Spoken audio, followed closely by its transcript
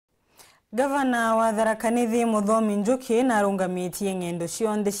Gavana wa THIRIKARI Muthomi NJUKI narungamitie ng'endo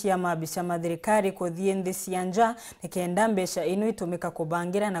cionthe cia MAABISA mathirikari kuthie nthi cia nja nikenda mbeca ino itumika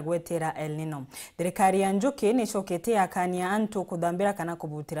kubangira na Gweteera Elnino. Thirikari ya NJUKI nicokete yakania antu kuthambira kana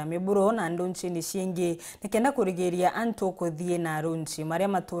kubutira miburo na andu nchini ciingi nikenda kurigiria antu kuthie na runchi maria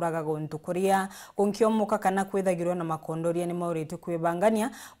maturaga gontu kuria gunkiomuka kana kwithagirwo na makondoria ni maurite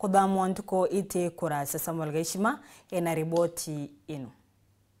kwibangania kuthamwa ntuko ite kurasa. Samuel Gaishima ena riboti ino.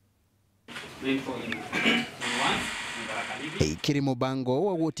 Kiri mubango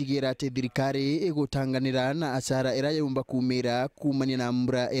wa gutigira ati thirikari igutanganira na asara ira yumba kumira kumania na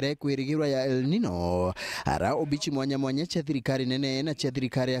mbura ira kwirigirwa ya Elnino. Ara obichi mwanya cha thirikari nene na cha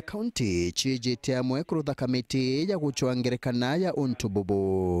thirikari ya county chijete amwe kurutha kamiti ya guchwangerekana ya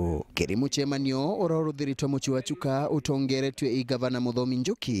untububu. Kiri muchemanio ororuthiritwe muchiwachuka utongeretwe igavana Muthomi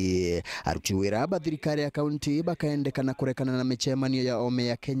NJUKI arutiwira ba thirikari ya county bakaendekana kurekana na michemanio ya OOME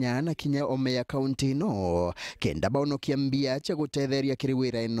ya Kenya na kinya OOME ya county no kenda baono kiambia cha gutetheria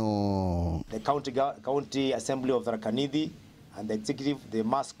kiriwira ino. The county assembly of THIRIKARI and the executive, they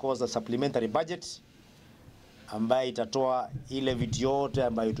must cause a supplementary budget ambayo itatoa ile vitu yote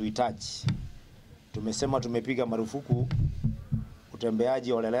ambayo tuhitaji. Tumesema tumepiga marufuku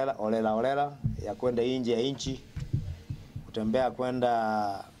utembeaji olela ya kwenda nje ya nchi, kutembea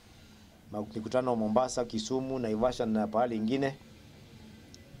kwenda mikutano Mombasa, Kisumu, Naivasha na pahali ingine.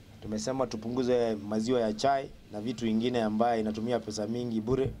 Tumesema tupunguze maziwa ya chai na vitu vingine ambaye inatumia pesa mingi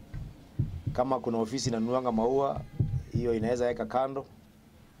bure. Kama kuna ofisi inanunuanga maua, hiyo inaweza weka kando.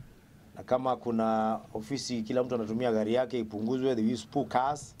 Na kama kuna ofisi kila mtu anatumia gari yake, ipunguzwe, they use pool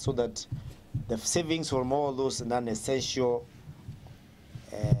cars, so that the savings from all those non-essential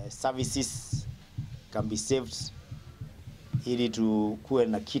services can be saved ili to kuwe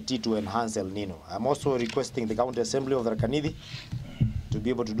na kiti to enhance Elnino. I'm also requesting the county assembly of THIRIKARI to be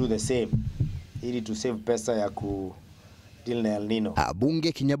able to do the same ili to save pesa ya ku deal na Elnino.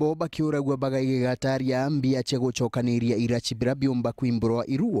 Abunge kinyabo bakiuragwa bagai gataria mbia chego chokaniria irachibira biomba kwimburo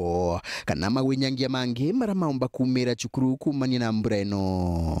iruo kana mawinyangia mangi mara maomba kumira chukuru kumania na mbura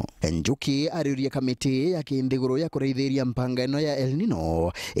ino. NJUKI ariuria kamiti ya kindiguro ya kureithiria mpanga ino ya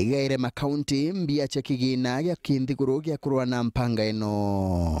Elnino igaire makaunti mbia chekigina ya kindiguro ya kurwa na mpanga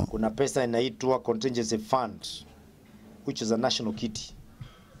ino. Kuna pesa inaitwa contingency fund which is a national kitty.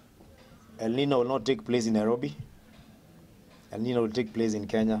 Elnino will not take place in Nairobi. Elnino will take place in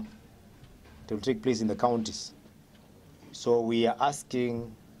Kenya. It will take place in the counties. So we are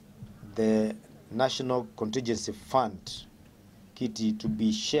asking the National Contingency Fund kitty to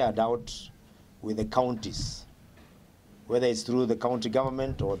be shared out with the counties, whether it's through the county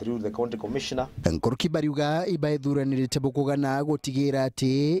government or through the county commissioner. Nkuruki bariuga ibaithuranirite bukugana gutigira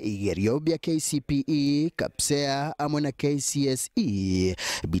ati igerio bia KCPE, KAPSEA amwe na KCSE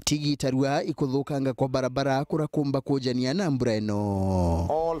bitigitarua ikuthukanga kwa barabara kurakumba kujania na mbura ino.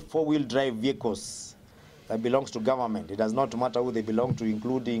 All four-wheel drive vehicles that belongs to government, it does not matter who they belong to,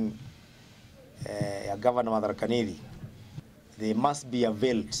 including Governor of THIRIKARI, they must be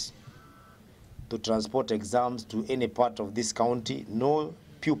availed to transport exams to any part of this county. No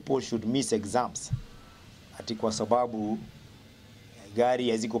pupil should miss exams ati kwa sababu gari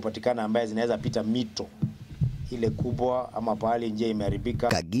haziko patikana ambaye zinaweza pita mito ile kubwa ama pahali nje imeharibika.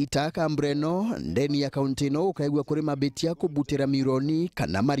 Kagita kambreno ndeni ya kaunti no ukaigwa kuri mabeti ya kubutira mironi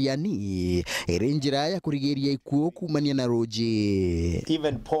kana mariani erenjira ya kurigeria ikuo kumania na roje.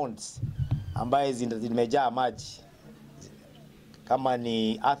 Even ponds ambaye zimejaa maji kama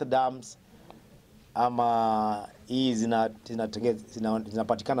ni earth dams ama hii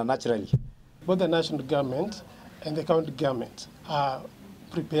zinapatikana naturally. Both the national government and the county government are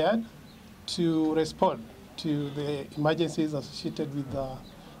prepared to respond to the emergencies associated with the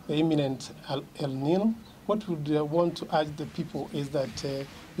imminent Elnino. What we want to urge the people is that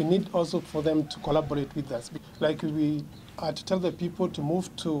we need also for them to collaborate with us. Like we are to tell the people to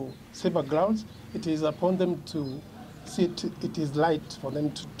move to safer grounds, it is upon them to see it is light for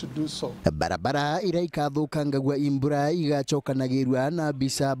them to do so. Barabara ira ikathukanga gwa imbura igachokanagirwa na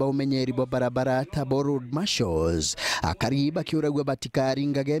bisa baumenyeri bo barabara Tabo Road Marshals AKARI bakiuragwa batikari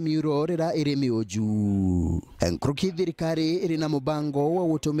ngage miurorera iri mioju. Nkuruki thirikari iri na mubango wa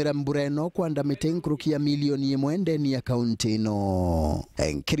gutumira mbura ino kwandamite nkuruki ya milioni 1 ndeni ya kaunti ino.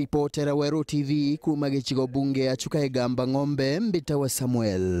 Nkiripotera Wero TV kuma gichigo bunge achuka egamba ng'ombe mbita wa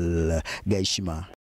Samuel Gaishima.